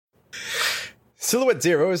Silhouette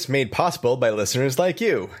Zero is made possible by listeners like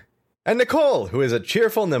you. And Nicole, who is a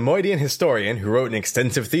cheerful Nemoidian historian who wrote an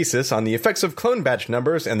extensive thesis on the effects of clone batch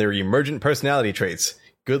numbers and their emergent personality traits.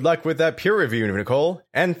 Good luck with that peer review, Nicole,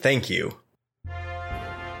 and thank you.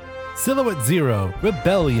 Silhouette Zero,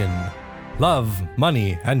 Rebellion. Love,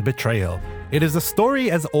 money, and betrayal. It is a story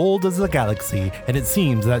as old as the galaxy, and it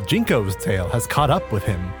seems that Jinko's tale has caught up with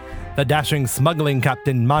him. The dashing smuggling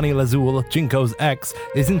captain Mani Lazul, Jinko's ex,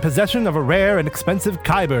 is in possession of a rare and expensive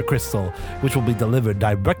Kyber crystal, which will be delivered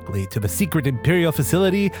directly to the secret Imperial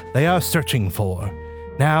facility they are searching for.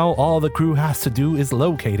 Now, all the crew has to do is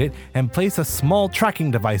locate it and place a small tracking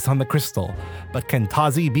device on the crystal. But can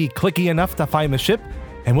Tazi be clicky enough to find the ship?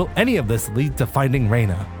 And will any of this lead to finding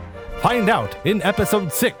Reyna? Find out in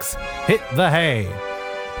Episode 6, Hit the Hay.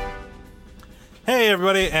 Hey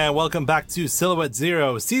everybody, and welcome back to Silhouette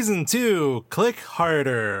Zero, Season 2, Click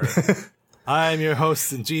Harder. I'm your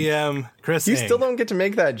host and GM, Chris You Ng. still don't get to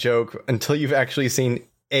make that joke until you've actually seen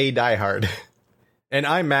a Die Hard. And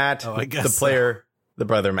I'm Matt, the player, the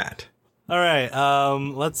brother Matt. All right,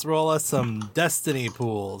 let's roll us some Destiny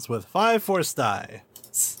pools with 5 force die.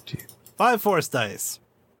 5 force dice.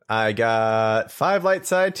 I got 5 light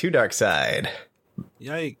side, 2 dark side.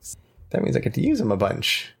 Yikes. That means I get to use them a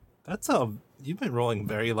bunch. You've been rolling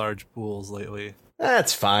very large pools lately.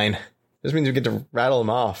 That's fine. This means we get to rattle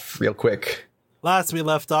them off real quick. Last we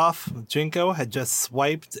left off, Jinko had just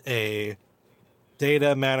swiped a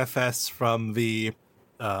data manifest from the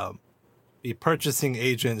purchasing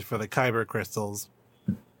agent for the Kyber crystals.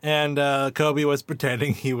 And Kobe was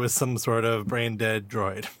pretending he was some sort of brain-dead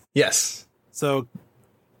droid. Yes. So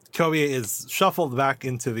Kobe is shuffled back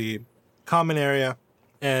into the common area,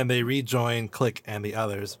 and they rejoin Click and the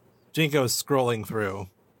others. Jinko's scrolling through.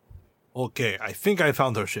 Okay, I think I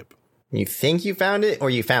found her ship. You think you found it, or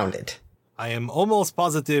you found it? I am almost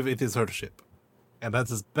positive it is her ship. And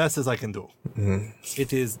that's as best as I can do. Mm-hmm.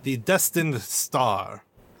 It is the Destined Star.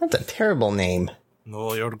 That's a terrible name.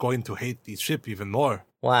 No, you're going to hate the ship even more.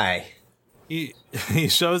 Why? He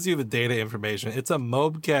shows you the data information. It's a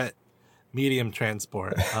Mobcat medium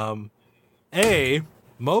transport.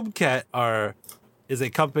 Mobcat is a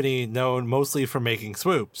company known mostly for making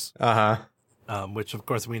swoops. Which, of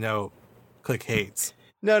course, we know Click hates.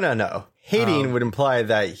 No. Hating would imply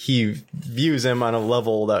that he views them on a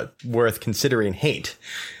level that's worth considering hate.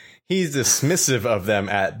 He's dismissive of them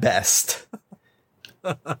at best.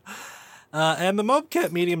 And the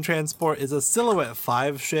Mobcat medium transport is a Silhouette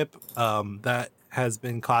 5 ship that has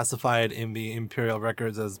been classified in the Imperial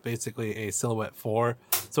records as basically a Silhouette 4.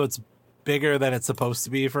 So it's bigger than it's supposed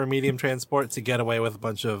to be for a medium transport to get away with a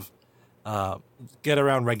bunch of get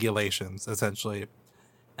around regulations, essentially.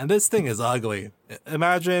 And this thing is ugly.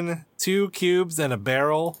 Imagine 2 cubes and a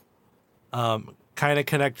barrel kind of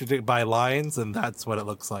connected by lines, and that's what it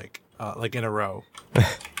looks like in a row.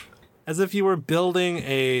 As if you were building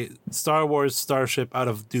a Star Wars starship out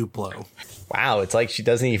of Duplo. Wow, it's like she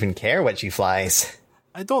doesn't even care what she flies.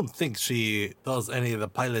 I don't think she does any of the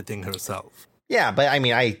piloting herself. Yeah, but I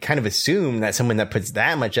mean, I kind of assume that someone that puts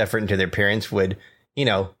that much effort into their appearance would,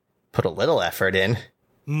 put a little effort in.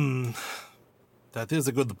 That is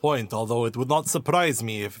a good point, although it would not surprise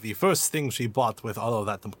me if the first thing she bought with all of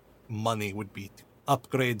that money would be to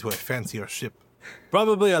upgrade to a fancier ship.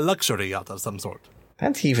 Probably a luxury yacht of some sort.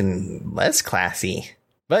 That's even less classy.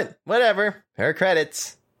 But whatever, her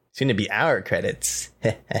credits. Soon to be our credits.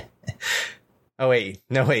 Oh, wait.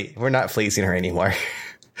 No, wait. We're not fleecing her anymore.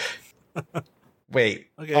 Wait.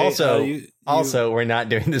 Okay, also, we're not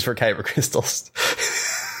doing this for Kyber crystals.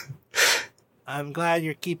 I'm glad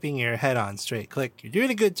you're keeping your head on straight, Click. You're doing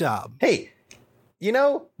a good job. Hey,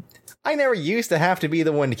 I never used to have to be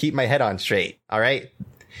the one to keep my head on straight, all right?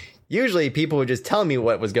 Usually people would just tell me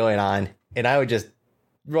what was going on, and I would just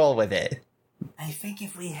roll with it. I think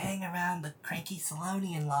if we hang around the cranky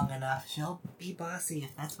Salonian long enough, she'll be bossy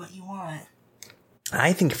if that's what you want.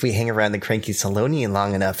 I think if we hang around the cranky Salonian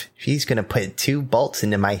long enough, she's gonna put 2 bolts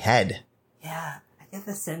into my head. Yeah, I get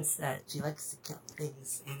the sense that she likes to kill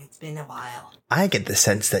things, and it's been a while. I get the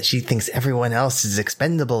sense that she thinks everyone else is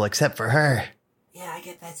expendable except for her. Yeah, I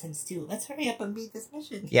get that sense too. Let's hurry up and beat this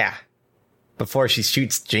mission. Yeah, before she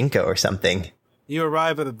shoots Jinko or something. You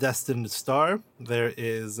arrive at the Destined Star. There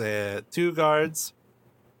is 2 guards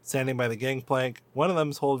standing by the gangplank. One of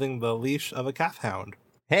them's holding the leash of a calf hound.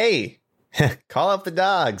 Hey! Call up the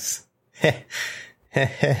dogs. Who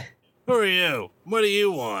are you? What do you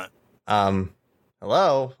want?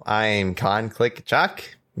 Hello, I'm Con Click Chuck.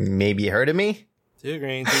 Maybe you heard of me? 2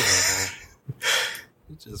 green, 2 purple.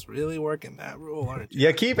 You're just really working that rule, aren't you?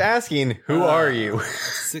 Yeah, keep asking, who are you?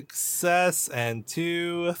 Success and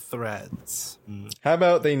 2 threads. How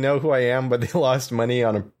about they know who I am, but they lost money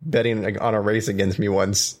on betting on a race against me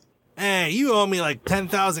once? Hey, you owe me like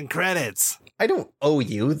 10,000 credits. I don't owe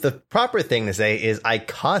you. The proper thing to say is I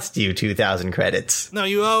cost you 2,000 credits. No,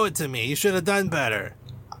 you owe it to me. You should have done better.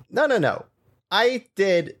 No. I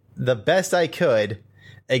did the best I could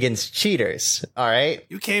against cheaters, all right?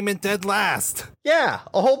 You came in dead last. Yeah,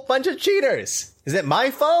 a whole bunch of cheaters. Is it my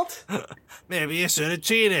fault? Maybe you should have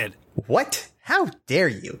cheated. What? How dare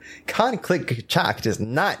you? Click Chalk does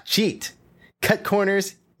not cheat. Cut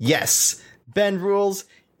corners, yes. Bend rules,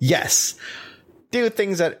 yes. Do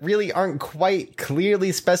things that really aren't quite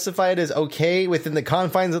clearly specified as okay within the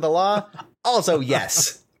confines of the law, also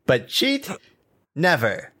yes. But cheat?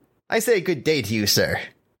 Never. I say good day to you, sir.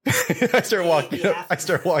 I start walking up.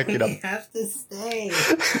 You have to stay. You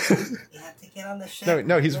have to get on the ship.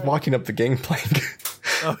 No, he's walking up the gangplank.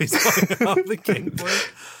 Oh, he's walking off the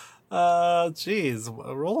gangplank.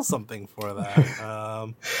 Jeez, roll something for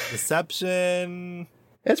that. Deception.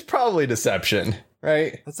 It's probably deception,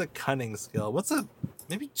 right? That's a cunning skill.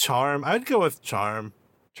 Maybe charm? I would go with charm.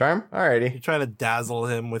 Charm? Alrighty. You're trying to dazzle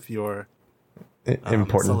him with your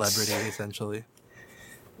importance. celebrity, essentially.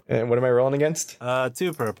 And what am I rolling against?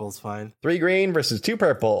 2 purple's fine. 3 green versus 2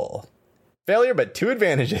 purple. Failure, but 2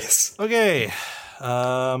 advantages. Okay.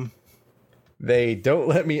 They don't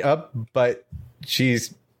let me up, but she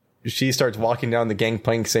starts walking down the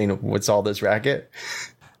gangplank saying, "What's all this racket?"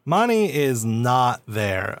 Mani is not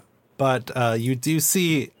there, but you do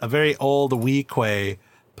see a very old Weequay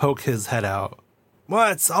poke his head out.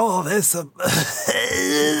 What's all this about?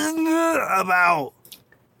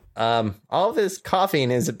 All this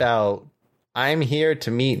coughing is about, I'm here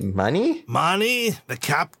to meet Money? Mani, the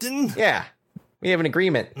captain? Yeah, we have an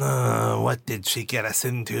agreement. What did she get us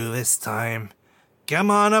into this time?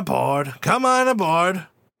 Come on aboard.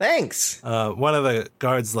 Thanks. One of the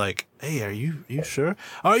guards like, hey, are you sure?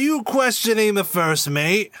 Are you questioning the first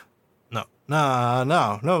mate? No.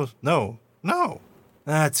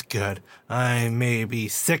 That's good. I may be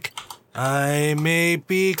sick. I may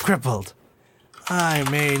be crippled. I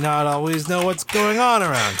may not always know what's going on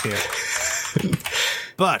around here.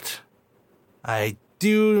 But I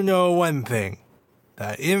do know one thing.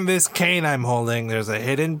 That in this cane I'm holding, there's a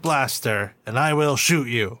hidden blaster, and I will shoot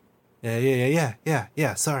you. Yeah.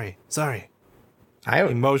 Sorry.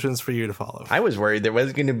 Emotions for you to follow. I was worried there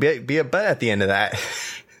was going to be a butt at the end of that.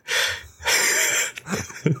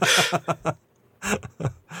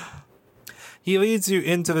 He leads you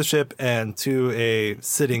into the ship and to a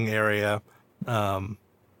sitting area, and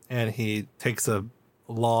he takes a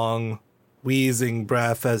long, wheezing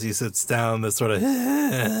breath as he sits down. This sort of,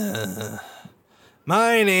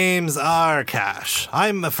 my name's Arkash.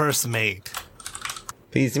 I'm the first mate.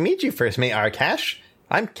 Pleased to meet you, First Mate Arkash.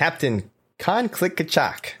 I'm Captain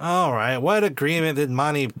Khan-Click-Kachak. All right, what agreement did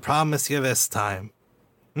Mani promise you this time?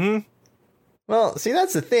 Well, see,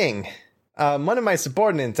 that's the thing. One of my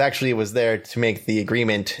subordinates actually was there to make the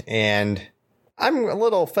agreement, and I'm a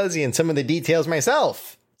little fuzzy in some of the details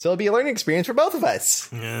myself. So it'll be a learning experience for both of us.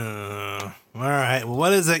 All right, well,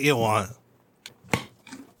 what is it you want?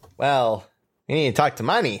 Well, we need to talk to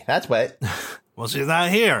Mani, that's what. Well, she's not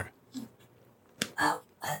here. Oh,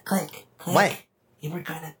 Click. What? We're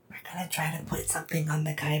gonna try to put something on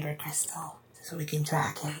the Kyber crystal so we can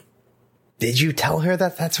track it. Did you tell her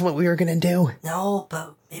that that's what we were gonna do? No,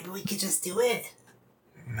 but maybe we could just do it.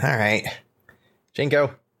 All right.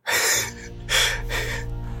 Jinko.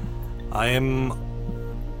 I am...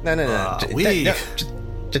 No.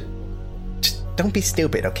 Just don't be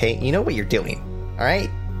stupid, okay? You know what you're doing, all right?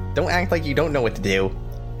 Don't act like you don't know what to do,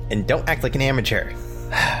 and don't act like an amateur.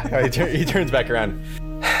 He turns back around.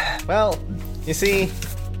 Well, you see,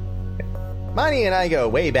 Mani and I go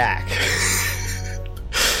way back.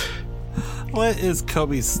 What is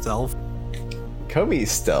Kobe's stealth?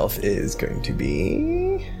 Kobe's stealth is going to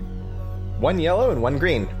be 1 yellow and 1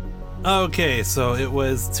 green. Okay, so it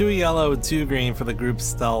was 2 yellow and 2 green for the group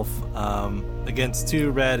stealth against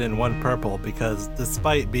 2 red and 1 purple, because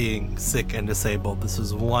despite being sick and disabled, this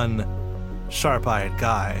was one sharp-eyed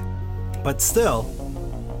guy. But still,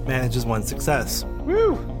 manages 1 success.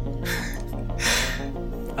 Woo!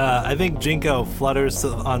 I think Jinko flutters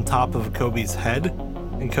on top of Kobe's head,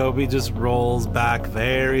 and Kobe just rolls back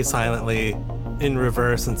very silently in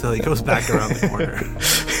reverse until he goes back around the corner.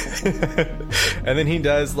 And then he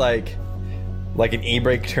does like an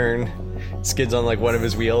e-brake turn, skids on like one of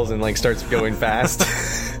his wheels and like starts going fast.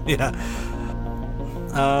 Yeah.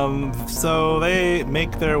 So they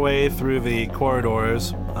make their way through the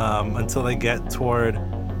corridors until they get toward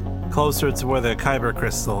closer to where the Kyber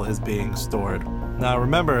crystal is being stored. Now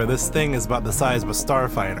remember, this thing is about the size of a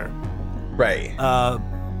starfighter. Right.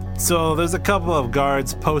 So there's a couple of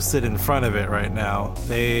guards posted in front of it right now.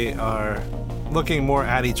 They are looking more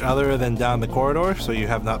at each other than down the corridor, so you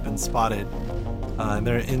have not been spotted. And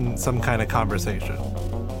they're in some kind of conversation.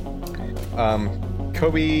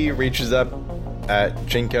 Kobe reaches up at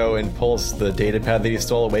Jinko and pulls the datapad that he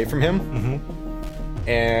stole away from him. Mm-hmm.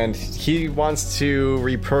 And he wants to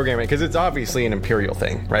reprogram it, because it's obviously an Imperial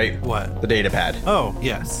thing, right? What? The datapad. Oh,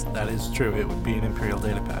 yes, that is true. It would be an Imperial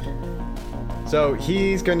datapad. So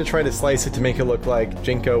he's going to try to slice it to make it look like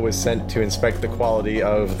Jinko was sent to inspect the quality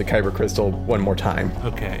of the Kyber crystal one more time.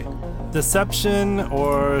 Okay. Deception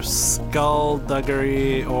or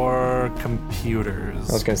skullduggery or computers?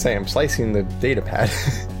 I was going to say, I'm slicing the datapad.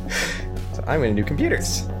 So I'm going to do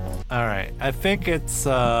computers. All right. I think it's 3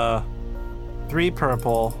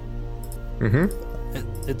 purple.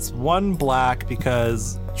 Mm-hmm. It's 1 black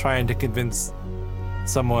because trying to convince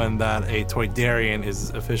someone that a Toydarian is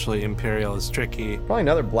officially Imperial is tricky. Probably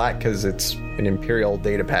another black because it's an Imperial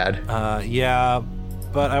datapad. Yeah,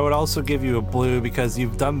 but I would also give you a blue because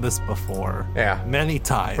you've done this before. Yeah. Many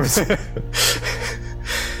times.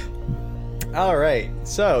 All right,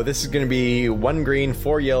 so this is going to be 1 green,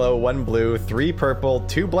 4 yellow, 1 blue, 3 purple,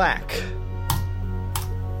 2 black.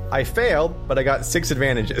 I failed, but I got 6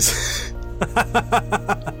 advantages.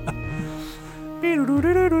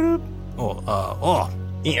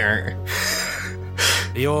 Yeah.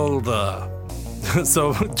 The old,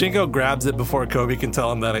 So Jinko grabs it before Kobe can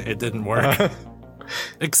tell him that it didn't work.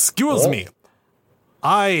 Excuse me.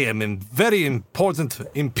 I am a very important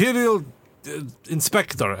Imperial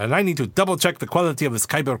inspector, and I need to double check the quality of this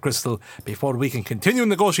Kyber crystal before we can continue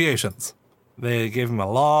negotiations. They give him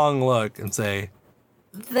a long look and say,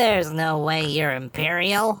 There's no way you're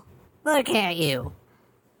Imperial. Look at you.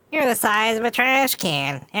 You're the size of a trash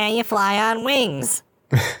can, and you fly on wings.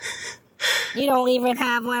 You don't even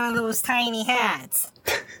have one of those tiny hats.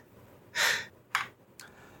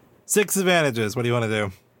 6 advantages. What do you want to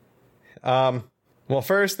do? Well,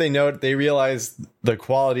 first they realize the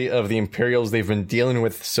quality of the Imperials they've been dealing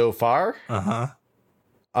with so far. Uh-huh.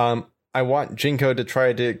 I want Jinko to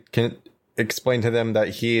try to explain to them that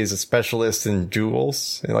he is a specialist in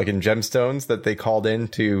jewels, like in gemstones, that they called in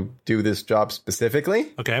to do this job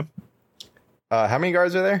specifically. Okay. How many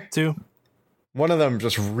guards are there? 2. One of them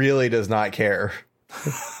just really does not care.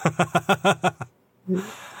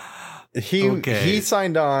 He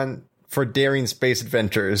signed on for daring space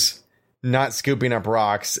adventures, not scooping up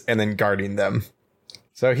rocks and then guarding them.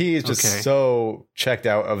 So he is just so checked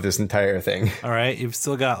out of this entire thing. All right, you've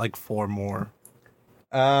still got like 4 more.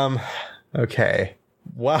 Okay.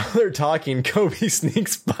 While they're talking, Kobe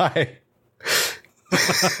sneaks by.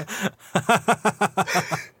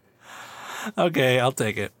 Okay, I'll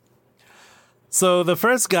take it. So the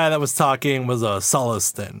first guy that was talking was a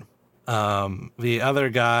Soliston. The other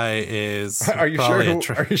guy is Are you sure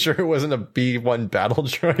it wasn't a B1 battle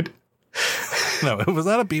droid? No, it was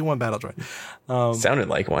not a B1 battle droid. Sounded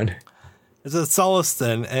like one. It's a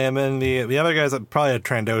Soliston, and then the other guy's probably a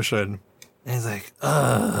Trandoshan. And he's like,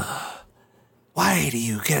 why do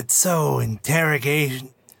you get so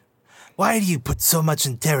interrogation? Why do you put so much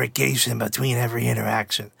interrogation between every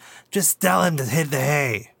interaction? Just tell him to hit the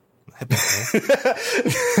hay.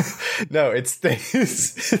 No, it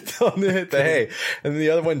stays. Tell him to hit the hay. And the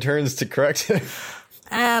other one turns to correct him.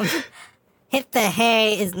 Hit the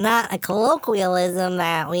hay is not a colloquialism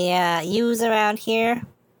that we use around here.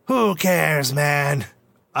 Who cares, man?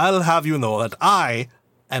 I'll have you know that I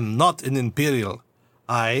am not an Imperial.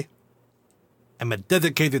 I am a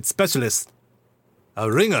dedicated specialist.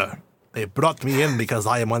 A ringer. They brought me in because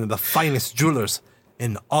I am one of the finest jewelers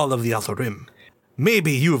in all of the Outer Rim.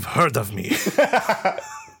 Maybe you've heard of me.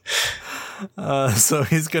 So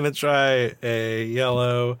he's going to try a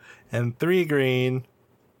yellow and 3 green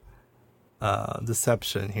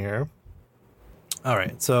deception here. All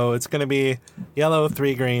right, so it's going to be yellow,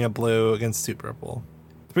 3 green, a blue against 2 purple.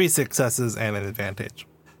 3 successes and an advantage.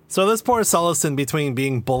 So this poor Soliston, between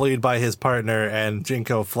being bullied by his partner and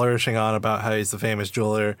Jinko flourishing on about how he's the famous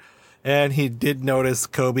jeweler, and he did notice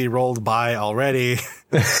Kobe rolled by already.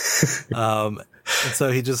 And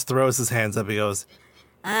so he just throws his hands up. He goes,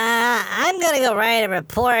 I'm gonna go write a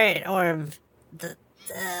report or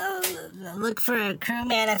look for a crew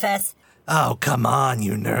manifest. oh, come on,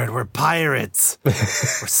 you nerd. We're pirates. We're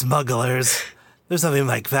smugglers. There's nothing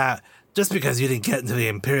like that. Just because you didn't get into the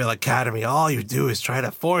Imperial Academy, all you do is try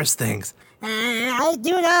to force things. I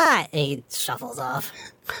do not. He shuffles off.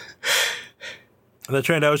 The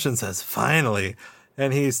Trandoshan says, finally.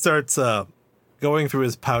 And he starts going through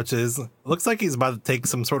his pouches. Looks like he's about to take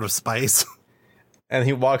some sort of spice. And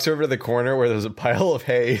he walks over to the corner where there's a pile of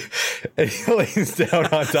hay, and he lays down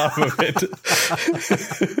on top of it.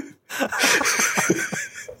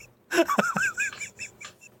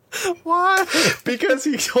 What? Because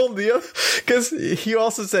he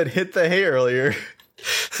also said hit the hay earlier.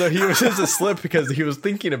 So he was just asleep because he was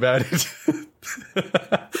thinking about it.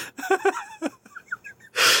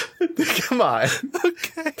 Come on.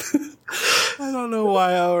 Okay. I don't know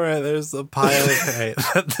why there's a pile of hay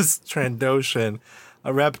that this Trandoshan,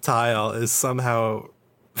 a reptile, is somehow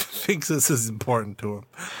thinks this is important to him.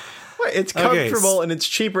 Well, it's comfortable and it's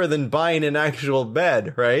cheaper than buying an actual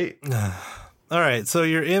bed, right? All right, so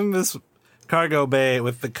you're in this cargo bay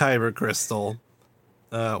with the Kyber crystal.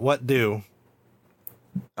 What do?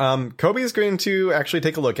 Kobe's going to actually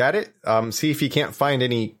take a look at it, see if he can't find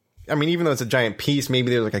any. I mean, even though it's a giant piece,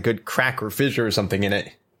 maybe there's like a good crack or fissure or something in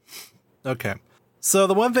it. Okay. So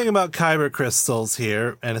the one thing about Kyber crystals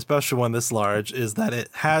here, and especially one this large, is that it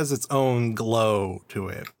has its own glow to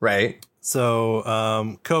it. Right.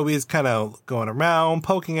 So Kobe's kind of going around,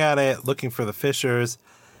 poking at it, looking for the fissures,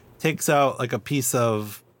 takes out like a piece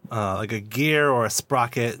of like a gear or a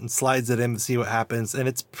sprocket and slides it in to see what happens. And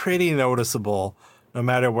it's pretty noticeable no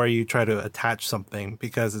matter where you try to attach something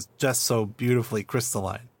because it's just so beautifully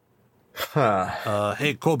crystalline. Huh.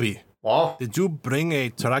 Hey, Kobe, Well, did you bring a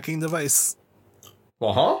tracking device?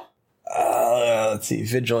 let's see.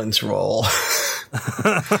 Vigilance roll.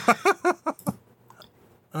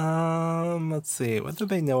 Let's see. What do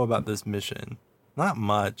they know about this mission? Not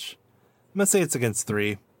much. I'm gonna say it's against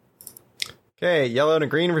 3. Okay, yellow and a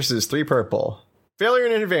green versus 3 purple. Failure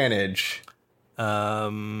and an advantage.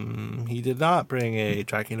 He did not bring a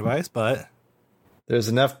tracking device, but There's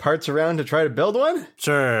enough parts around to try to build one?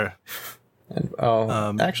 sure.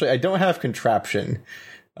 And, actually, I don't have contraption.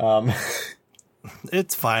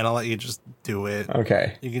 It's fine. I'll let you just do it.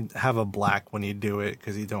 Okay. You can have a black when you do it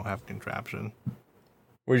because you don't have contraption.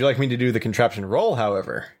 Would you like me to do the contraption roll,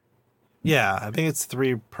 however? Yeah, I think it's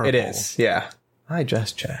 3 purple. It is, yeah. I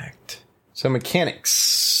just checked. So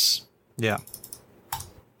mechanics. Yeah.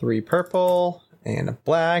 3 purple and a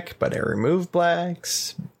black, but I remove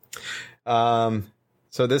blacks.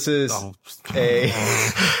 So this is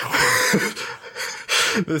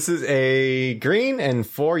this is a green and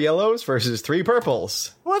 4 yellows versus 3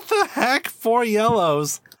 purples. What the heck? 4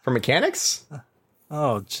 yellows. For mechanics?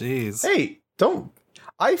 Oh, jeez. Hey,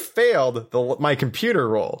 I failed my computer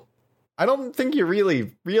roll. I don't think you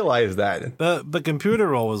really realize that. The computer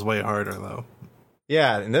roll was way harder, though.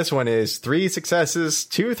 Yeah, and this one is 3 successes,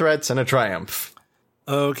 2 threats, and a triumph.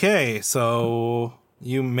 Okay, so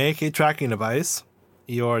you make a tracking device.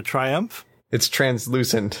 Your triumph? It's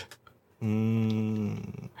translucent.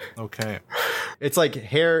 Okay. It's like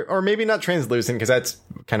hair, or maybe not translucent, because that's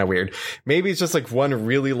kind of weird. Maybe it's just like one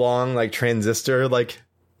really long, like transistor, like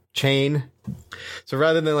chain. So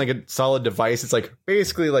rather than like a solid device, it's like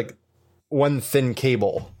basically like one thin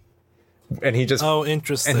cable. And he just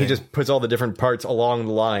interesting. And he just puts all the different parts along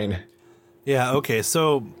the line. Yeah, okay.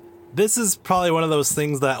 So this is probably one of those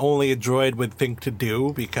things that only a droid would think to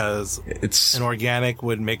do because It's an organic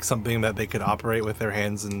would make something that they could operate with their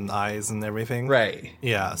hands and eyes and everything. right.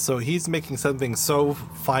 Yeah, so he's making something so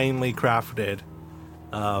finely crafted.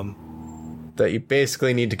 That you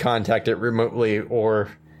basically need to contact it remotely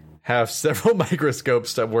or have several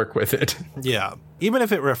microscopes to work with it. Yeah. Even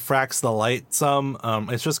if it refracts the light some,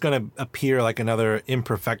 it's just going to appear like another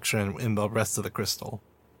imperfection in the rest of the crystal.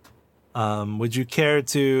 Would you care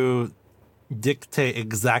to dictate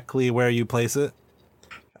exactly where you place it?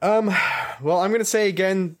 Well, I'm going to say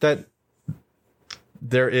again that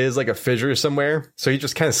there is like a fissure somewhere. So he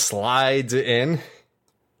just kind of slides it in.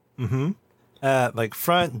 Like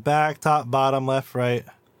front, back, top, bottom, left, right.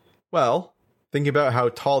 Well, think about how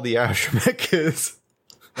tall the astromech is.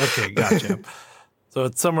 Okay, gotcha. So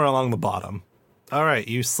it's somewhere along the bottom. All right,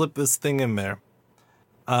 you slip this thing in there.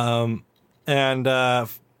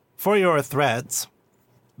 For your threats,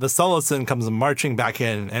 the Sullivan comes marching back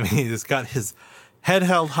in, and he's got his head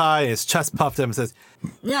held high, his chest puffed up, and says,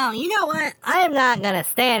 No, you know what? I am not gonna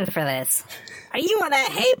stand for this. Are you on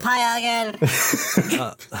that hay pile again?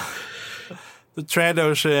 the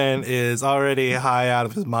Trandoshan is already high out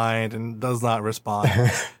of his mind and does not respond.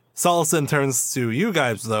 Sullivan turns to you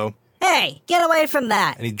guys, though, Hey, get away from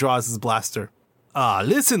that. and he draws his blaster.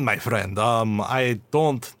 Listen, my friend, I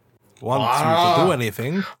don't want you to do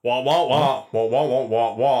anything. Wah, wah, wah, wah, wah, wah,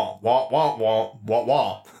 wah, wah, wah, wah, wah, wah,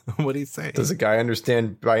 wah. What do you say? Does a guy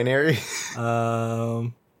understand binary?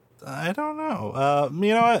 I don't know.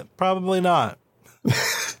 You know what? Probably not.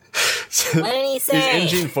 What did he He's say?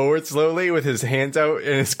 inching forward slowly with his hands out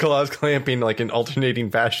and his claws clamping like in alternating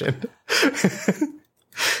fashion.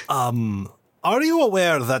 Are you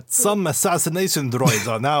aware that some assassination droids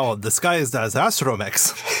are now disguised as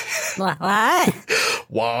astromechs? What?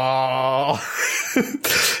 Wow.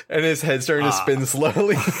 And his head's starting to spin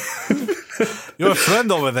slowly. Your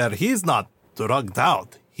friend over there, he's not drugged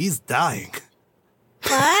out. He's dying.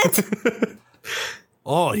 What?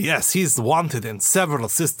 Oh, yes, he's wanted in several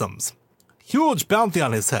systems. Huge bounty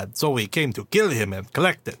on his head, so we came to kill him and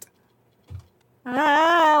collect it.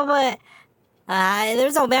 Oh, but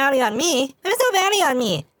there's no bounty on me. There's no bounty on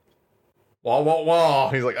me. Wah, wah, wah.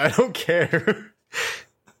 He's like, I don't care.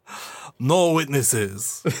 No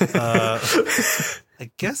witnesses. I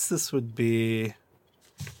guess this would be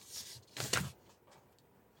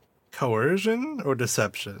coercion or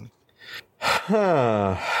deception.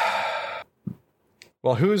 Huh.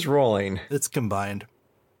 Well, who's rolling? It's combined.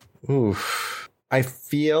 Oof. I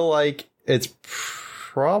feel like it's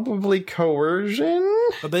probably coercion?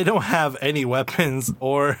 But they don't have any weapons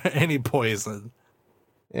or any poison.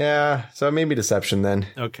 Yeah, so maybe deception then.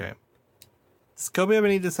 Okay. Does Kobe have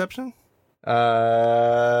any deception? Nope.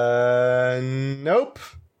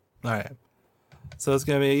 All right. So it's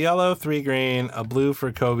going to be a yellow, 3 green, a blue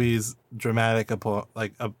for Kobe's dramatic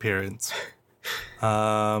appearance.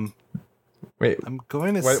 Wait, I'm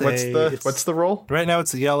going to say what's the roll? right now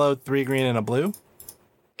it's a yellow, 3 green, and a blue.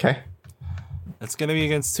 Okay. It's going to be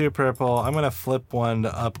against 2 purple. I'm going to flip one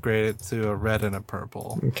to upgrade it to a red and a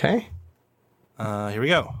purple. Okay. Here we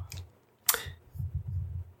go.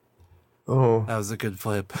 Oh, That was a good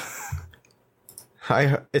flip.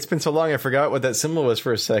 it's been so long I forgot what that symbol was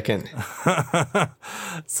for a second.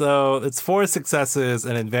 So it's 4 successes,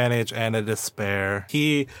 an advantage, and a despair.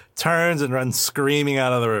 He turns and runs screaming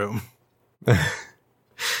out of the room.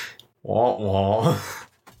 Wah, wah.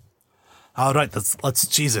 All right, let's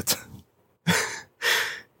cheese it.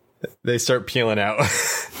 They start peeling out.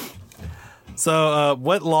 So,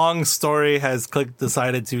 what long story has Click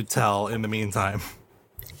decided to tell in the meantime?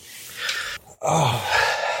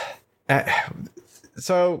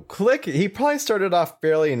 So Click, he probably started off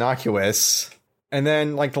fairly innocuous, and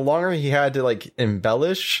then like the longer he had to like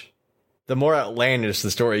embellish, the more outlandish the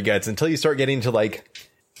story gets until you start getting to like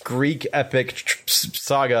Greek epic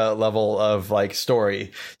saga level of like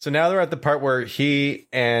story. So now they're at the part where he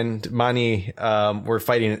and Mani were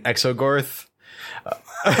fighting an Exogorth.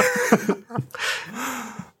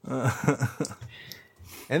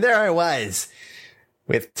 And there I was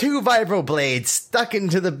with 2 vibroblades stuck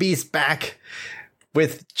into the beast's back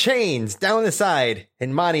with chains down the side,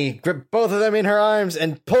 and Mani gripped both of them in her arms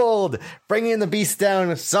and pulled, bringing the beast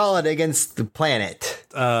down solid against the planet.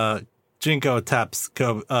 Jinko taps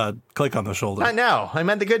Click on the shoulder. Not now. I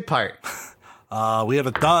meant the good part. We have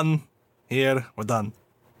it done. Here, we're done.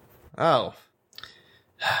 Oh.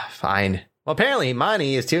 Fine. Well, apparently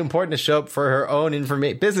Mani is too important to show up for her own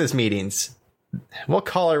business meetings. We'll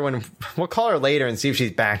call her later and see if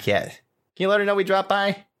she's back yet. Can you let her know we dropped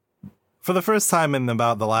by? For the first time in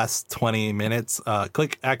about the last 20 minutes,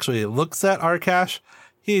 Click actually looks at Arkash.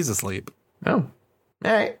 He's asleep. Oh. All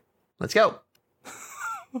right. Let's go.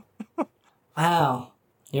 Wow.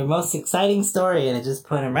 Your most exciting story, and it just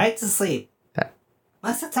put him right to sleep.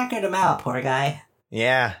 Must have tuckered him out, poor guy.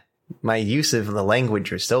 Yeah. My use of the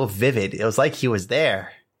language was so vivid. It was like he was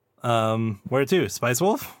there. Where to? Spice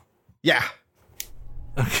Wolf? Yeah.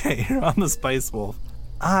 Okay, you're on the Spice Wolf.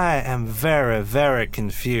 I am very, very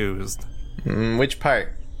confused. Which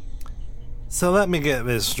part? So let me get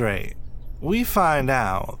this straight. We find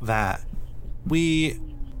out that we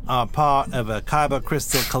are part of a Kyber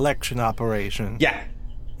Crystal collection operation. Yeah.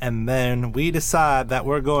 And then we decide that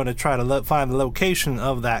we're going to try to find the location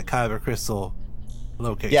of that Kyber Crystal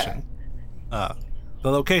location. Yeah.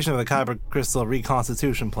 The location of the Kyber Crystal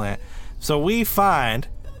reconstitution plant. So we find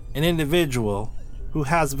an individual who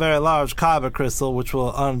has a very large Kyber Crystal, which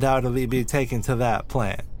will undoubtedly be taken to that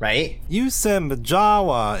plant. Right? You send the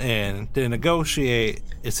Jawa in to negotiate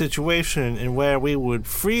a situation in where we would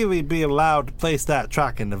freely be allowed to place that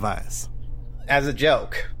tracking device. As a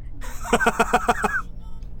joke.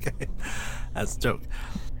 Okay, that's a joke.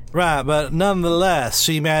 Right, but nonetheless,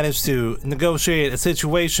 she managed to negotiate a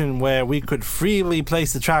situation where we could freely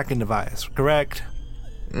place the tracking device, correct?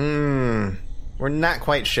 We're not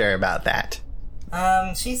quite sure about that.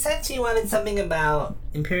 She said she wanted something about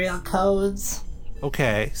Imperial codes.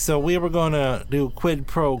 Okay, so we were gonna do quid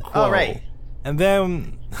pro quo. Oh, right. And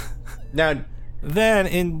then Now,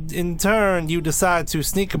 in turn, you decide to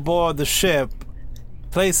sneak aboard the ship,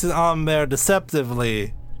 place it on there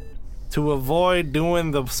deceptively, to avoid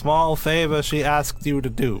doing the small favor she asked you to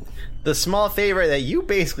do. The small favor that you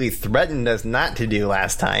basically threatened us not to do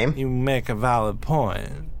last time. You make a valid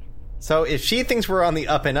point. So if she thinks we're on the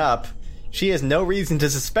up and up, she has no reason to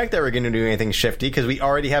suspect that we're going to do anything shifty because we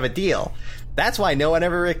already have a deal. That's why no one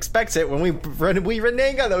ever expects it when we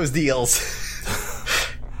renege on those deals.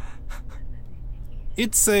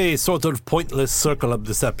 It's a sort of pointless circle of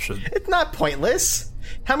deception. It's not pointless.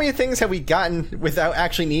 How many things have we gotten without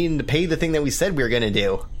actually needing to pay the thing that we said we were going to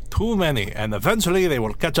do? Too many, and eventually they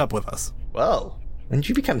will catch up with us. Whoa. When did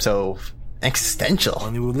you become so existential?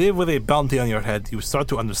 When you live with a bounty on your head, you start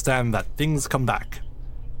to understand that things come back.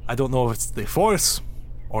 I don't know if it's the Force,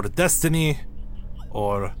 or the Destiny,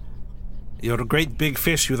 or your great big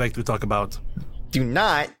fish you like to talk about. Do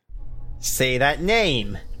not say that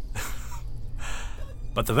name.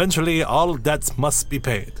 But eventually, all debts must be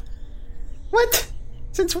paid. What?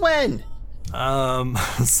 Since when?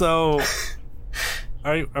 So...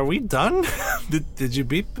 Are we done? Did you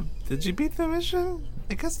beat the mission?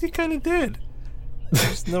 I guess you kind of did.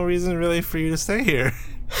 There's no reason really for you to stay here.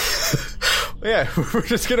 Yeah, we're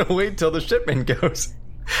just gonna wait till the shipment goes.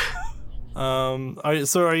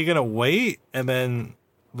 Are you gonna wait and then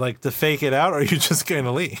like to fake it out, or are you just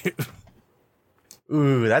gonna leave?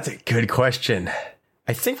 Ooh, that's a good question.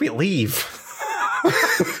 I think we leave.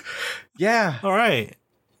 Yeah. All right,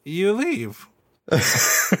 you leave.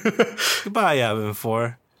 Goodbye, Yavin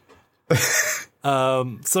 4.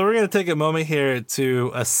 So we're gonna take a moment here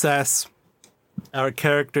to assess our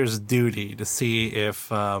character's duty to see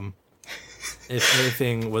if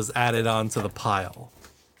anything was added onto the pile.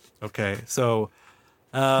 Okay, so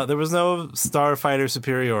there was no starfighter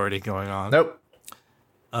superiority going on. Nope.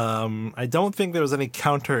 I don't think there was any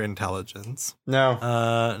counterintelligence. No.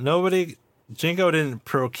 Jinko didn't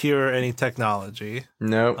procure any technology.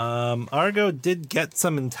 Nope. Argo did get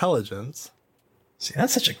some intelligence. See,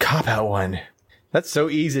 that's such a cop-out one. That's so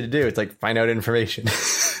easy to do. It's like, find out information.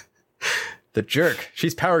 The jerk.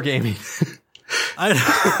 She's power gaming.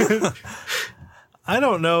 I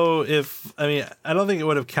don't know if... I mean, I don't think it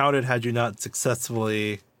would have counted had you not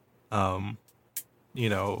successfully, placed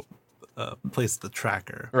the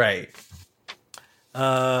tracker. Right.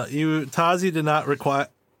 Tazi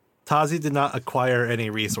did not acquire any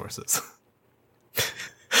resources.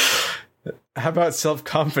 How about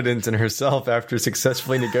self-confidence in herself after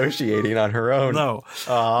successfully negotiating on her own? No,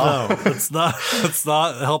 it's not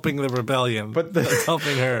helping the rebellion. It's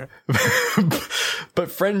helping her.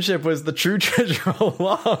 But friendship was the true treasure all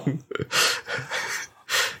along.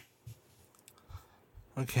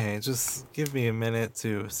 Okay, just give me a minute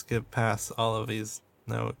to skip past all of these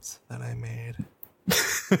notes that I made.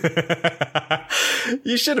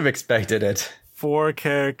 You should have expected it. 4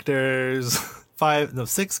 characters.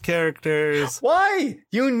 6 characters. Why?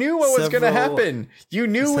 You knew what was going to happen. You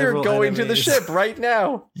knew we were going to the ship right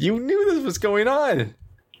now. You knew this was going on.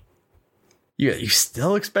 You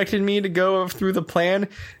still expected me to go through the plan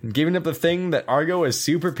and giving up the thing that Argo is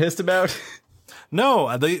super pissed about?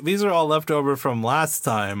 No, these are all left over from last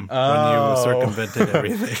time when you circumvented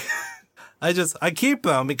everything. I keep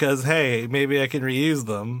them because, hey, maybe I can reuse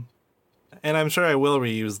them. And I'm sure I will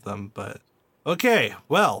reuse them, but... Okay,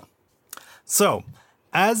 well... So,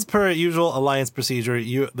 as per usual Alliance procedure,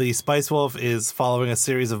 the Spice Wolf is following a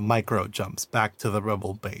series of micro jumps back to the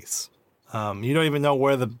Rebel base. You don't even know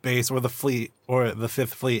where the base or the fleet or the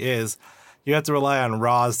 5th fleet is. You have to rely on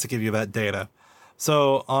Roz to give you that data.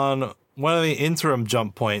 So, on one of the interim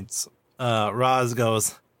jump points, Roz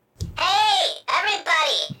goes, "Hey,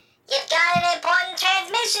 everybody! You've got an important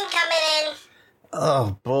transmission coming in!"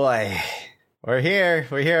 Oh, boy. We're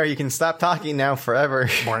here. You can stop talking now forever.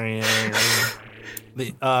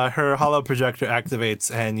 Her holo projector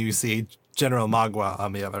activates, and you see General Magua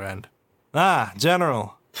on the other end. Ah,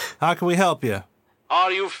 General, how can we help you?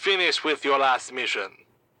 Are you finished with your last mission?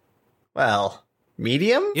 Well,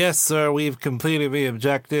 medium? Yes, sir, we've completed the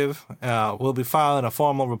objective. We'll be filing a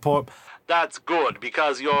formal report. That's good,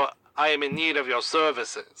 because I am in need of your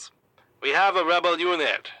services. We have a rebel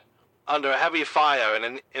unit under heavy fire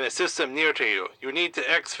in a system near to you. You need to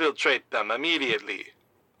exfiltrate them immediately.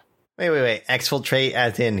 Wait. Exfiltrate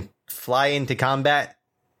as in fly into combat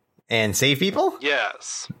and save people?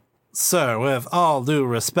 Yes. Sir, with all due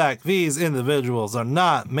respect, these individuals are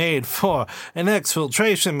not made for an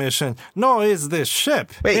exfiltration mission, nor is this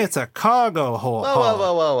ship. Wait. It's a cargo haul.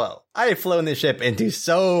 Whoa. I have flown this ship into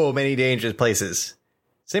so many dangerous places.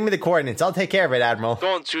 Send me the coordinates. I'll take care of it, Admiral.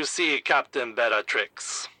 Don't you see, Captain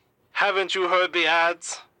Bellatrix? Haven't you heard the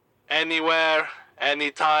ads? Anywhere,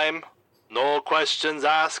 anytime, no questions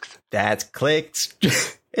asked? That's clicked.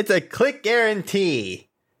 It's a click guarantee.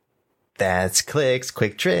 That's Clicks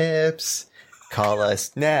Quick Trips. Call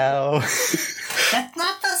us now. That's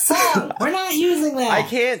not the song. We're not using that. I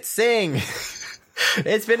can't sing.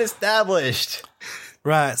 It's been established.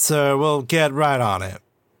 Right, so we'll get right on it.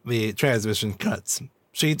 The transmission cuts.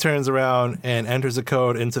 She turns around and enters a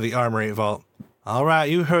code into the armory vault. All right,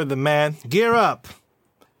 you heard the man. Gear up.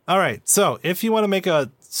 All right, so if you want to make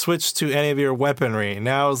a switch to any of your weaponry,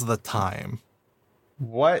 now's the time.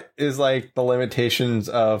 What is like the limitations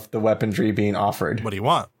of the weaponry being offered? What do you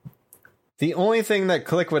want? The only thing that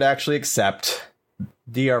Click would actually accept,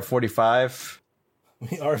 DR-45.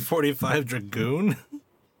 The R-45 Dragoon?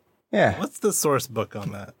 Yeah. What's the source book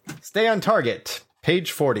on that? Stay on target.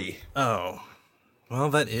 Page 40. Oh, well,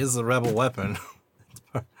 that is a rebel weapon.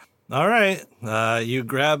 All right, you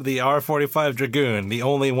grab the R-45 Dragoon, the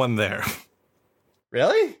only one there.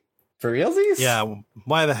 Really? For realsies? Yeah,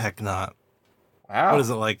 why the heck not? Wow. What is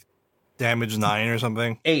it, like damage 9 or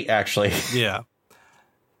something? 8, actually. Yeah.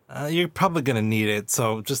 You're probably going to need it,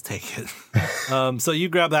 so just take it. So you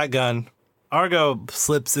grab that gun. Argo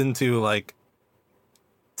slips into, like,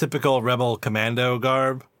 typical rebel commando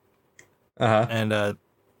garb. Uh-huh. And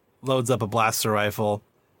loads up a blaster rifle.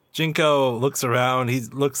 Jinko looks around. He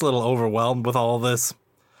looks a little overwhelmed with all this.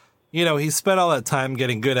 You know, he spent all that time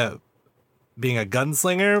getting good at being a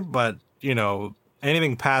gunslinger, but, you know,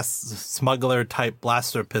 anything past smuggler-type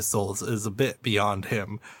blaster pistols is a bit beyond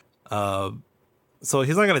him. So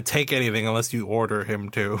he's not going to take anything unless you order him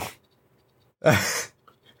to.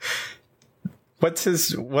 What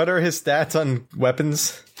are his stats on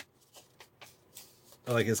weapons?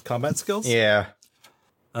 Like his combat skills? Yeah.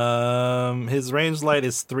 His range light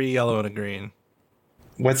is 3 yellow and a green.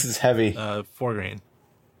 What's his heavy? 4 green.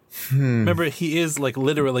 Remember, he is like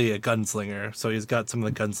literally a gunslinger, so he's got some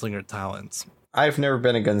of the gunslinger talents. I've never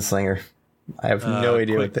been a gunslinger. I have no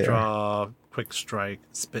idea what they quick are. draw, quick strike,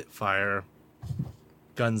 spitfire,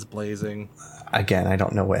 guns blazing. Again, I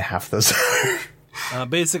don't know what half those are.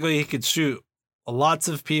 Basically, he could shoot lots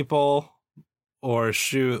of people or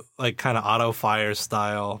shoot like kind of auto fire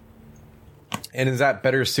style. And is that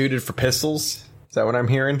better suited for pistols? Is that what I'm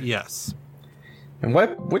hearing? Yes. And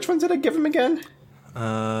which ones did I give him again?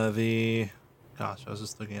 I was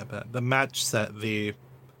just looking at that. The match set,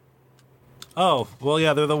 oh, well,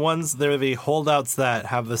 yeah, they're the holdouts that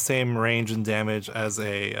have the same range and damage as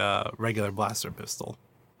a regular blaster pistol.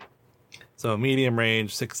 So medium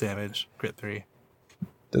range, 6 damage, crit 3.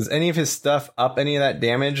 Does any of his stuff up any of that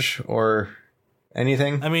damage or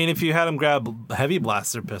anything? I mean, if you had him grab heavy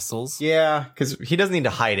blaster pistols. Yeah, because he doesn't need to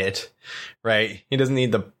hide it, right? He doesn't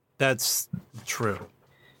need the... That's true.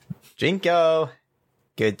 Jinko,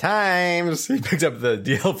 good times. He picks up the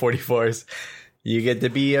DL-44s. You get to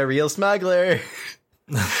be a real smuggler.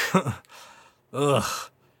 Ugh.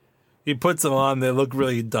 He puts them on. They look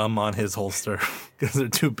really dumb on his holster because they're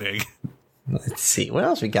too big. Let's see. What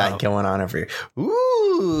else we got going on over here?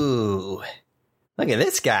 Ooh. Look at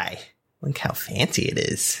this guy. Look how fancy it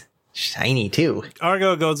is. Shiny, too.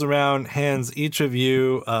 Argo goes around, hands each of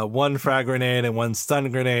you 1 frag grenade and 1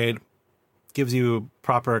 stun grenade. Gives you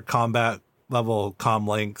proper combat level comm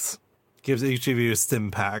links. Gives each of you a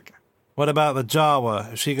stim pack. What about the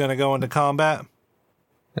Jawa? Is she going to go into combat?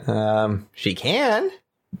 She can.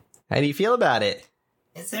 How do you feel about it?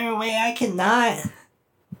 Is there a way I cannot?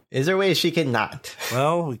 Is there a way she can not?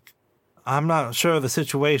 Well, I'm not sure of the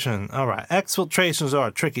situation. All right, exfiltrations are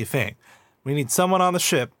a tricky thing. We need someone on the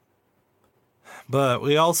ship, but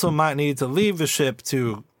we also might need to leave the ship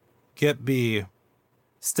to get the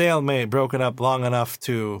stalemate broken up long enough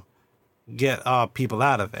to get our people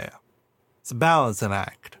out of there. It's a balancing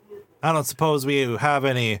act. I don't suppose we have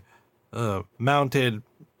any mounted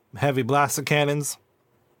heavy blaster cannons?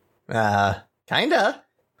 Kinda.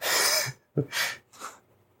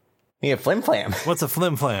 You have flim flam. What's a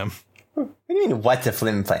flim flam? What do you mean, what's a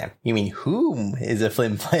flim flam? You mean, whom is a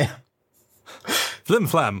flim flam? Flim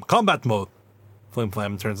flam, combat mode. Flim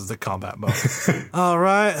flam turns into combat mode. All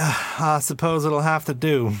right, I suppose it'll have to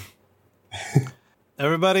do.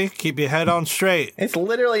 Everybody, keep your head on straight. It's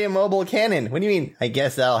literally a mobile cannon. What do you mean? I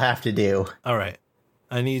guess that'll have to do. All right.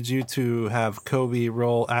 I need you to have Kobe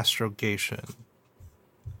roll astrogation.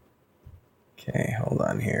 Okay, hold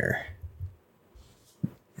on here.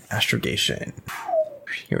 Astrogation.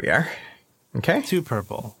 Here we are. Okay. 2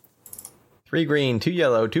 purple. 3 green, 2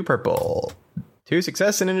 yellow, 2 purple. 2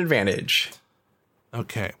 success and an advantage.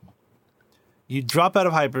 Okay. You drop out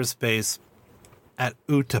of hyperspace at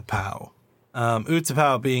Utapau.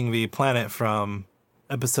 Utapau being the planet from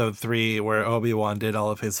episode 3 where Obi-Wan did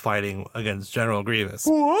all of his fighting against General Grievous.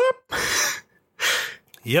 Whoop!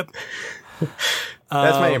 Yep.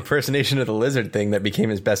 That's my impersonation of the lizard thing that became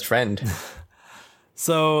his best friend.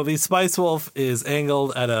 So the Spice Wolf is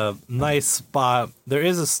angled at a nice spot. There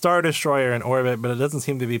is a Star Destroyer in orbit, but it doesn't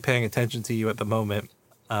seem to be paying attention to you at the moment.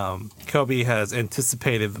 Kobe has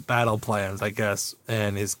anticipated the battle plans, I guess,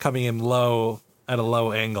 and is coming in low at a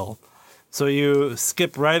low angle. So you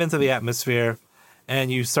skip right into the atmosphere, and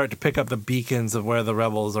you start to pick up the beacons of where the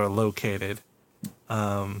rebels are located.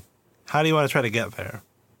 How do you want to try to get there?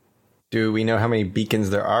 Do we know how many beacons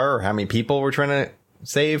there are or how many people we're trying to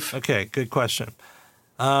save? Okay, good question.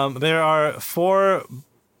 There are 4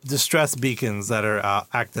 distress beacons that are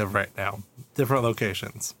active right now, different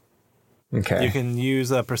locations. Okay. You can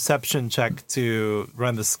use a perception check to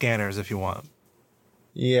run the scanners if you want.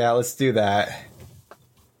 Yeah, let's do that.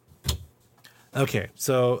 Okay,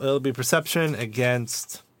 so it'll be perception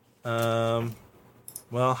against, well,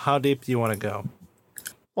 how deep do you want to go?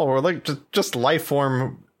 Well, we're like just life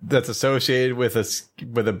form that's associated with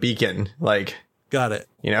a beacon, like, Got it.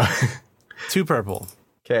 2 purple.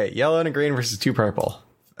 Okay, yellow and a green versus 2 purple.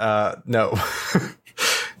 No.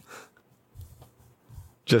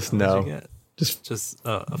 Just What did you no. get? Just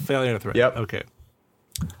a failure and a threat. Yep. Okay.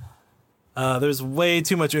 There's way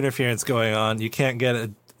too much interference going on. You can't get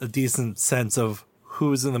a decent sense of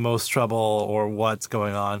who's in the most trouble or what's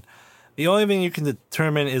going on. The only thing you can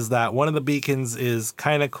determine is that one of the beacons is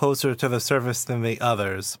kind of closer to the surface than the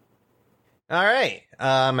others. all right.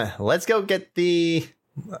 Let's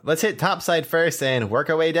hit topside first and work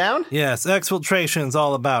our way down. Yes, exfiltration's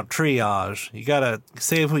all about triage. You gotta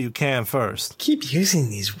save who you can first. Keep using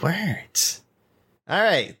these words. All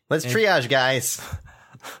right, let's triage, guys.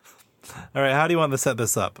 All right, how do you want to set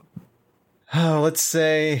this up? Oh, let's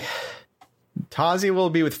say Tazi will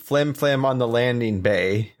be with Flim Flim on the landing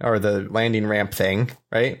bay or the landing ramp thing,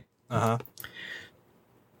 right? Uh-huh.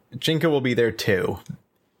 Jinka will be there too.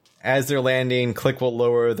 As they're landing, Click will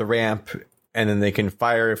lower the ramp, and then they can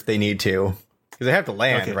fire if they need to. Because they have to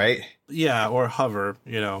land, Okay. right? Yeah, or hover,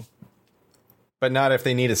 But not if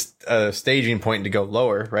they need a staging point to go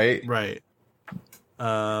lower, right? Right.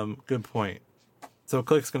 Good point. So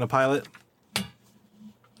Click's gonna pilot,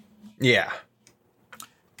 Yeah.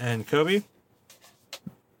 and Kobe?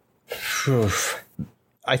 Oof.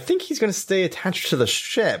 I think he's going to stay attached to the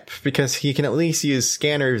ship because he can at least use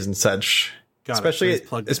scanners and such. Got it. So he's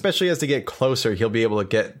plugged in. Especially as they get closer, he'll be able to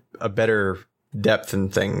get a better depth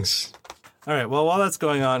and things. All right, well, while that's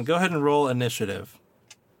going on, go ahead and roll initiative.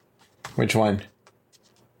 Which one?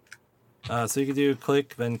 So you can do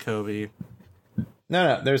Click, then Kobe.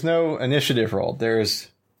 No, there's no initiative roll. There's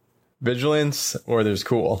vigilance or there's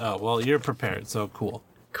cool. Oh, well, you're prepared, so cool.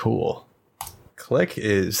 Cool. Click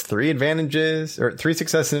is 3 advantages, or 3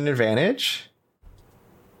 success and an advantage.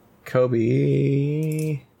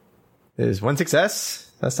 Kobe is 1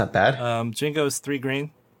 success. That's not bad. Jingo's 3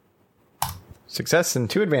 green. Success and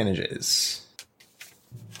 2 advantages.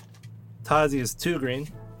 Tazi is 2 green.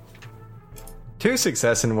 2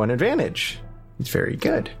 success and 1 advantage. It's very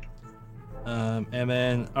good. And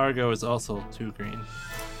then Argo is also 2 green.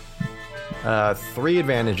 3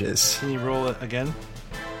 advantages. Can you roll it again?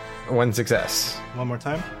 1 success. One more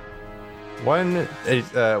time?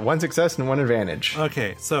 1 success and 1 advantage.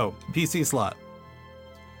 Okay, so PC slot.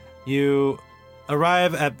 You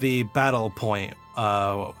arrive at the battle point.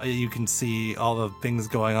 You can see all the things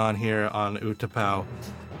going on here on Utapau.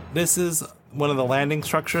 This is one of the landing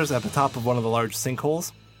structures at the top of one of the large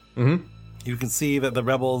sinkholes. Mm-hmm. You can see that the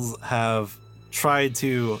rebels have tried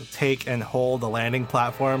to take and hold a landing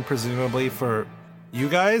platform, presumably for you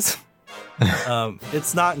guys.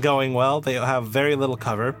 It's not going well. They have very little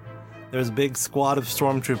cover. There's a big squad of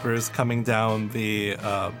stormtroopers coming down the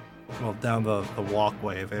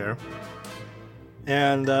walkway there.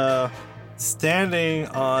 And standing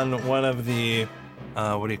on one of the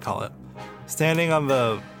standing on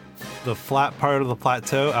the flat part of the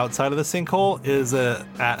plateau outside of the sinkhole is a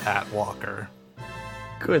AT-AT walker.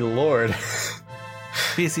 Good lord.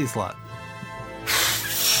 PC slot.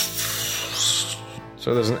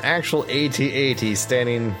 So there's an actual AT-AT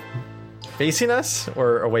standing facing us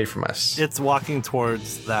or away from us? It's walking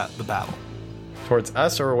towards the battle. Towards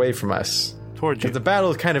us or away from us? Towards you. Because the battle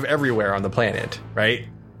is kind of everywhere on the planet, right?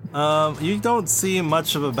 You don't see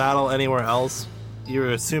much of a battle anywhere else.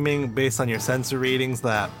 You're assuming, based on your sensor readings,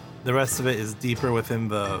 that the rest of it is deeper within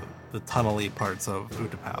the tunnel-y parts of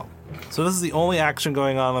Utapau. So this is the only action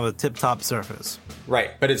going on the tip-top surface. Right,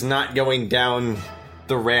 but it's not going down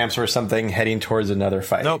the ramps or something heading towards another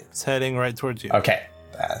fight. Nope, it's heading right towards you. Okay,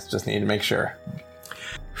 I just need to make sure.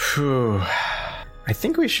 Whew. I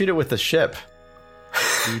think we shoot it with the ship.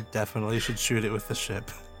 You definitely should shoot it with the ship.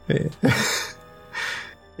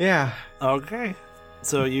 Yeah. Okay.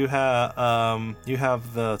 So you have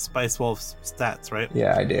the Spice Wolf's stats, right?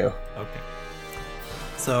 Yeah, I do. Okay.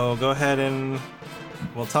 So go ahead and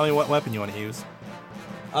tell me what weapon you want to use.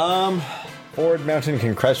 Forward mounted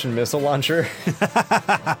concussion missile launcher.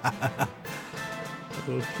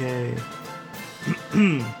 Okay.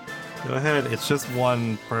 Go ahead. It's just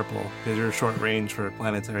one purple because you're short range for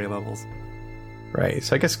planetary levels. Right.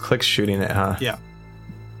 So I guess Click's shooting it, huh? Yeah.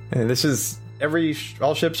 And this is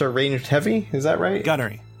all ships are ranged heavy. Is that right?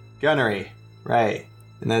 Gunnery. Gunnery. Right.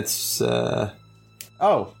 And that's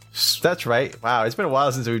that's right. Wow, it's been a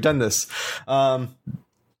while since we've done this.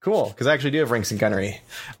 Cool, because I actually do have ranks in gunnery.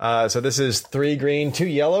 So this is 3 green, 2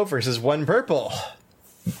 yellow versus 1 purple.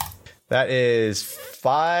 That is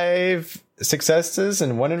 5 successes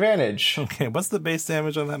and 1 advantage. Okay, what's the base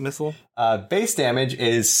damage on that missile? Base damage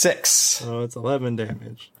is 6. Oh, it's 11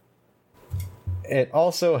 damage. It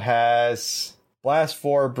also has blast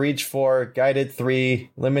 4, breach 4, guided 3,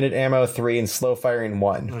 limited ammo 3, and slow firing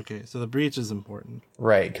 1. Okay, so the breach is important.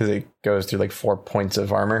 Right, because it goes through like 4 points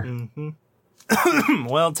of armor. Mm-hmm.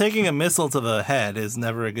 Well, taking a missile to the head is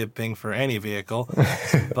never a good thing for any vehicle,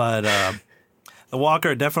 but the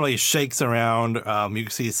walker definitely shakes around. You can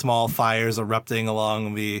see small fires erupting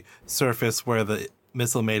along the surface where the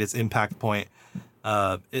missile made its impact point.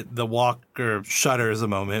 The walker shudders a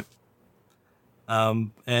moment,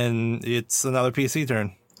 and it's another PC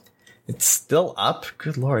turn. It's still up?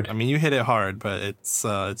 Good lord. I mean, you hit it hard, but it's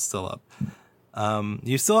still up.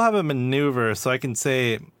 You still have a maneuver, so I can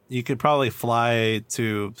say you could probably fly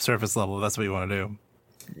to surface level if that's what you want to do.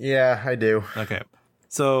 Yeah, I do. Okay.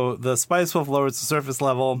 So the Spice Wolf lowers to surface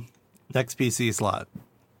level. Next PC slot.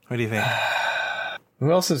 What do you think?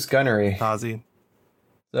 Who else is gunnery? Tazi.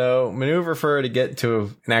 So, maneuver for her to get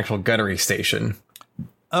to an actual gunnery station.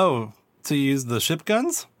 Oh, to use the ship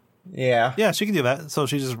guns? Yeah. Yeah, she can do that. So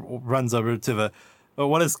she just runs over to the... Oh,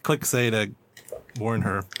 what does Click say to warn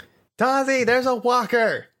her? Tazi, there's a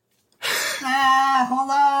walker! Hold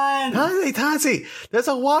on. Tazi, there's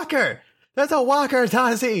a walker! There's a walker,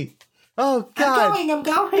 Tazi! Oh, God! I'm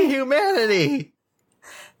going. Humanity!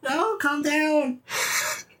 No, calm down.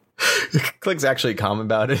 Click's actually calm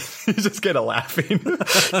about it. He's just kind of laughing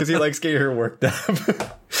because he likes getting her worked up.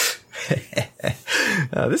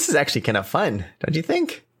 This is actually kind of fun, don't you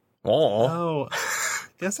think? Oh,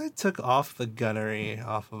 guess I took off the gunnery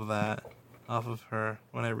off of her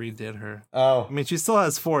when I redid her. Oh, I mean, she still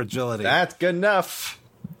has 4 agility. that's good enough.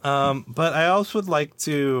 But I also would like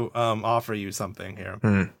to offer you something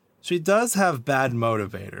here. She does have bad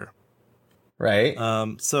motivator. Right.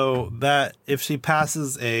 So that if she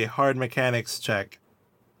passes a hard mechanics check,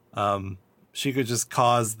 she could just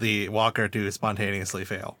cause the walker to spontaneously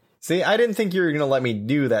fail. See, I didn't think you were going to let me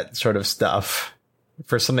do that sort of stuff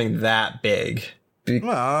for something that big.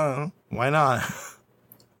 Well, why not?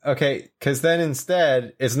 Okay, because then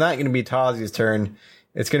instead, it's not going to be Tazi's turn.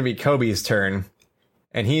 It's going to be Kobe's turn.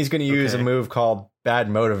 And he's going to use a move called Bad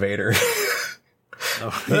Motivator.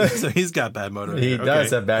 So he's got bad motivator. He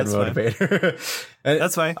does have bad motivator.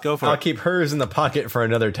 That's fine. Go for it. I'll keep hers in the pocket for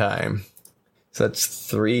another time. So that's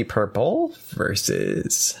 3 purple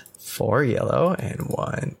versus 4 yellow and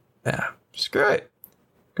 1. Yeah, screw it.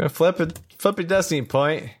 Gonna flip a destiny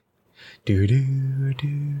point. And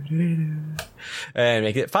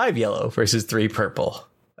make it 5 yellow versus 3 purple.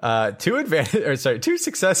 2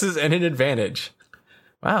 successes and an advantage.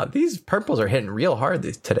 Wow, these purples are hitting real hard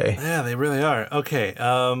today. Yeah, they really are. Okay,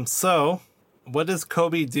 so what does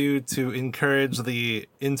Kobe do to encourage the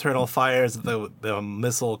internal fires that the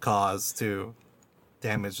missile cause to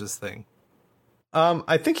damage this thing?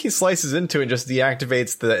 I think he slices into it and just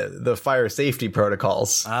deactivates the fire safety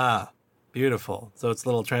protocols. Ah, beautiful. So it's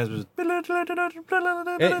little transmitters.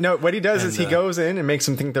 No, what he does is he goes in and makes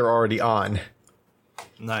them think they're already on.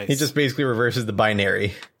 Nice. He just basically reverses the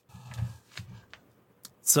binary.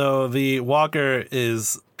 So the walker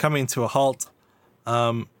is coming to a halt.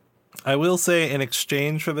 I will say in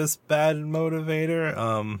exchange for this bad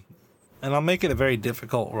motivator, and I'll make it a very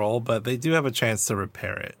difficult roll, but they do have a chance to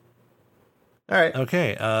repair it. All right.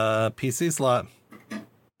 Okay, PC slot.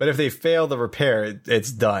 But if they fail the repair,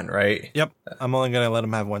 it's done, right? Yep. I'm only going to let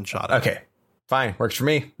them have 1 shot at it. Okay. Fine. Works for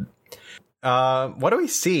me. What do we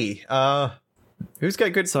see? Who's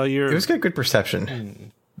got good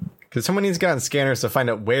perception? Because someone needs to get on scanners to find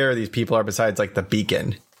out where these people are besides like the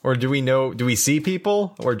beacon. Or do we see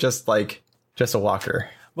people or just a walker?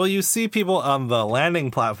 Well, you see people on the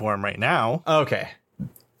landing platform right now. Okay.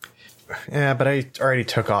 Yeah, but I already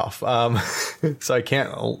took off. So I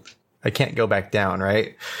can't go back down,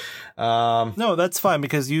 right? No, that's fine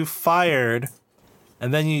because you fired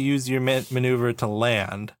and then you use your maneuver to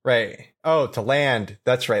land. Right. Oh, to land.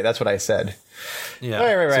 That's right. That's what I said. Yeah.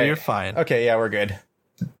 Right. So you're fine. Okay, yeah, we're good.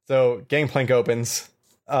 So Gangplank opens.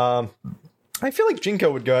 I feel like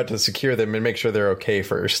Jinko would go out to secure them and make sure they're okay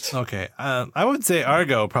first. Okay. I would say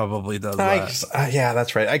Argo probably does that. Yeah,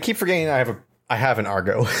 that's right. I keep forgetting I have an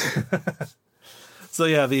Argo. So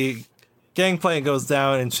yeah, the Gangplank goes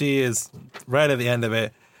down, and she is right at the end of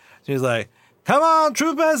it. She's like, "Come on,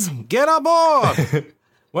 troopers, get aboard.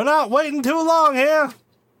 We're not waiting too long here."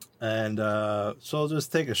 And she'll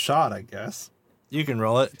just take a shot, I guess. You can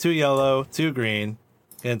roll it. 2 yellow, 2 green,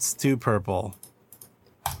 against 2 purple.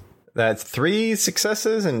 That's 3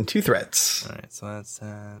 successes and 2 threats. All right, so that's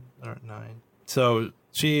 10 or 9. So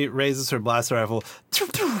she raises her blaster rifle. 2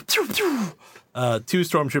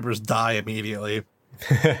 stormtroopers die immediately.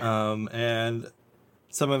 And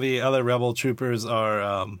some of the other rebel troopers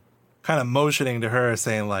are kind of motioning to her,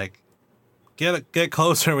 saying like, get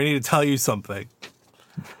closer, we need to tell you something.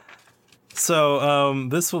 So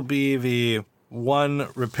this will be the one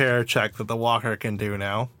repair check that the walker can do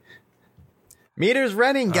now. Meter's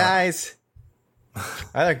running, guys.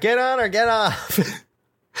 Either get on or get off.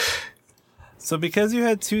 So because you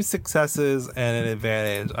had 2 successes and an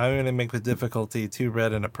advantage, I'm going to make the difficulty 2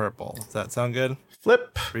 red and a purple. Does that sound good?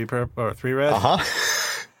 Flip. 3 purple or 3 red? Uh-huh.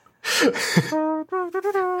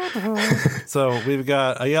 So we've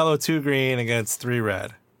got a yellow, 2 green against 3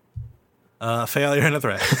 red. Failure and a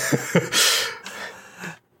threat.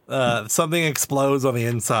 Something explodes on the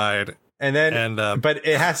inside. And then, but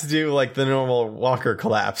it has to do like the normal walker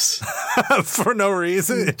collapse. For no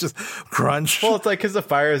reason. It just crunch. Well, it's like because the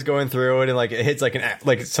fire is going through it, and like it hits like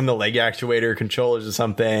some of the leg actuator controllers or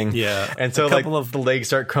something. Yeah. And so like the legs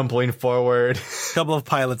start crumpling forward. A couple of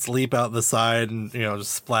pilots leap out the side and,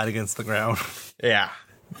 just splat against the ground. Yeah,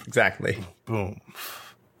 exactly. Boom.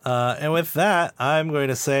 And with that, I'm going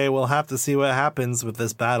to say we'll have to see what happens with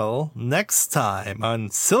this battle next time on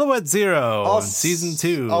Silhouette Zero in Season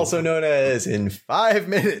 2. Also known as In 5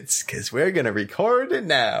 Minutes, because we're going to record it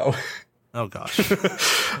now. Oh, gosh.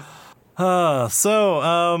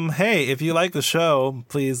 Hey, if you like the show,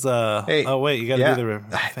 please... Hey, oh, wait, you got to do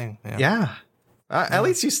the thing. Yeah. At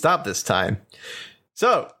least you stopped this time.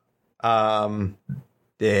 So,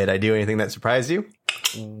 did I do anything that surprised you?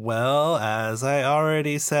 Well, as I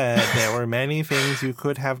already said, there were many things you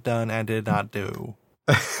could have done and did not do.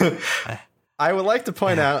 I would like to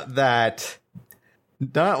point out that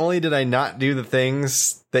not only did I not do the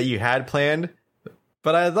things that you had planned,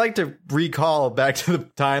 but I'd like to recall back to the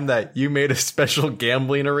time that you made a special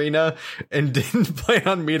gambling arena and didn't plan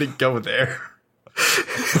on me to go there.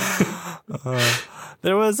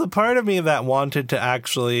 There was a part of me that wanted to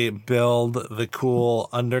actually build the cool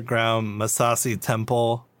underground Masasi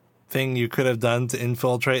temple thing you could have done to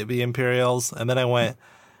infiltrate the Imperials. And then I went,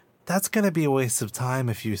 that's going to be a waste of time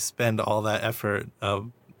if you spend all that effort of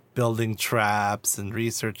building traps and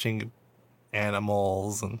researching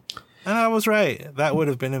animals. And I was right. That would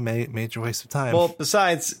have been a major waste of time. Well,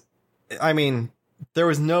 besides, I mean, there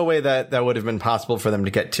was no way that would have been possible for them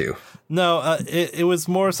to get to. No, it was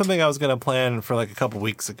more something I was going to plan for like a couple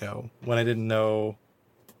weeks ago when I didn't know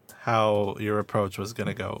how your approach was going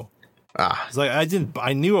to go. It's like I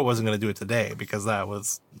knew I wasn't going to do it today because that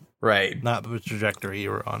was right, not the trajectory you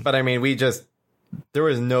were on. But I mean, there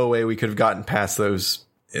was no way we could have gotten past those,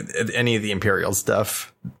 any of the Imperial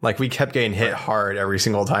stuff. Like we kept getting hit hard every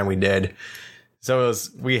single time we did. So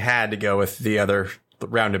we had to go with the other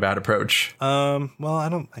roundabout approach. Well,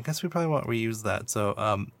 I guess we probably won't reuse that.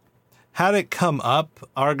 So, had it come up,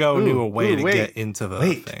 Argo knew a way to get into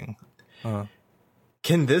the thing.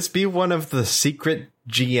 Can this be one of the secret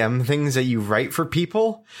GM things that you write for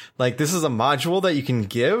people? Like this is a module that you can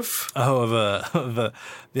give? Oh, the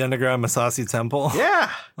underground Masasi temple?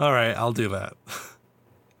 Yeah. All right, I'll do that.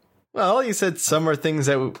 Well, you said some are things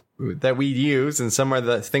that we use and some are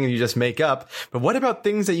the things you just make up. But what about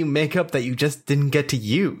things that you make up that you just didn't get to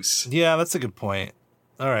use? Yeah, that's a good point.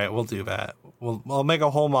 All right, we'll do that. I'll make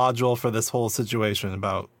a whole module for this whole situation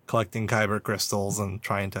about collecting Kyber crystals and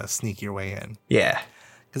trying to sneak your way in. Yeah.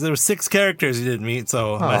 Because there were 6 characters you didn't meet,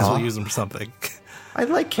 so might as well use them for something. I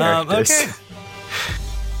like characters. Okay.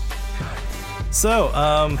 So,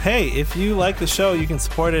 hey, if you like the show, you can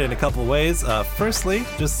support it in a couple of ways. Firstly,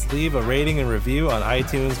 just leave a rating and review on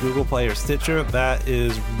iTunes, Google Play, or Stitcher. That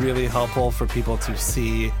is really helpful for people to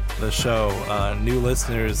see the show. New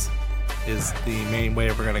listeners is the main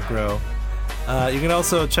way we're going to grow. You can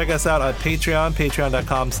also check us out on Patreon,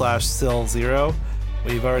 patreon.com/SIL0.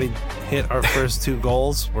 We've already hit our first 2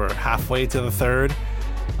 goals. We're halfway to the 3rd.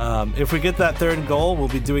 If we get that 3rd goal, we'll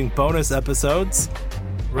be doing bonus episodes.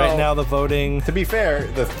 Right now, the voting. To be fair,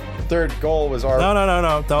 the third goal was our...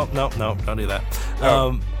 No. Don't do that.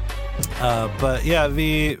 Oh. But yeah,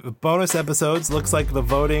 the bonus episodes looks like the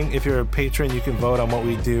voting. If you're a patron, you can vote on what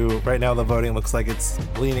we do. Right now, the voting looks like it's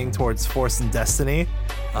leaning towards Force and Destiny.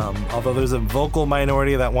 Although there's a vocal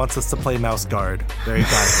minority that wants us to play Mouse Guard. Very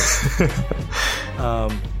badly.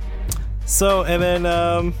 And then,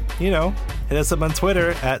 hit us up on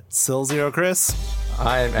Twitter at SilZeroChris.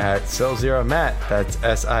 I'm at SilZeroMatt. That's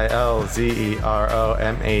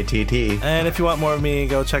SilZeroMatt. And if you want more of me,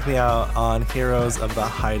 go check me out on Heroes of the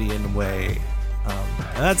Hydian Way.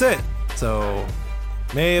 And that's it. So,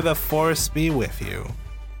 may the Force be with you.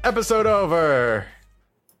 Episode over.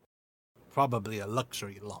 Probably a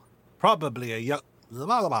luxury lot. Probably a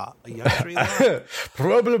luxury lot.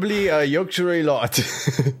 Probably a luxury lot.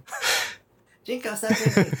 Jinko, stop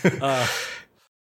drinking.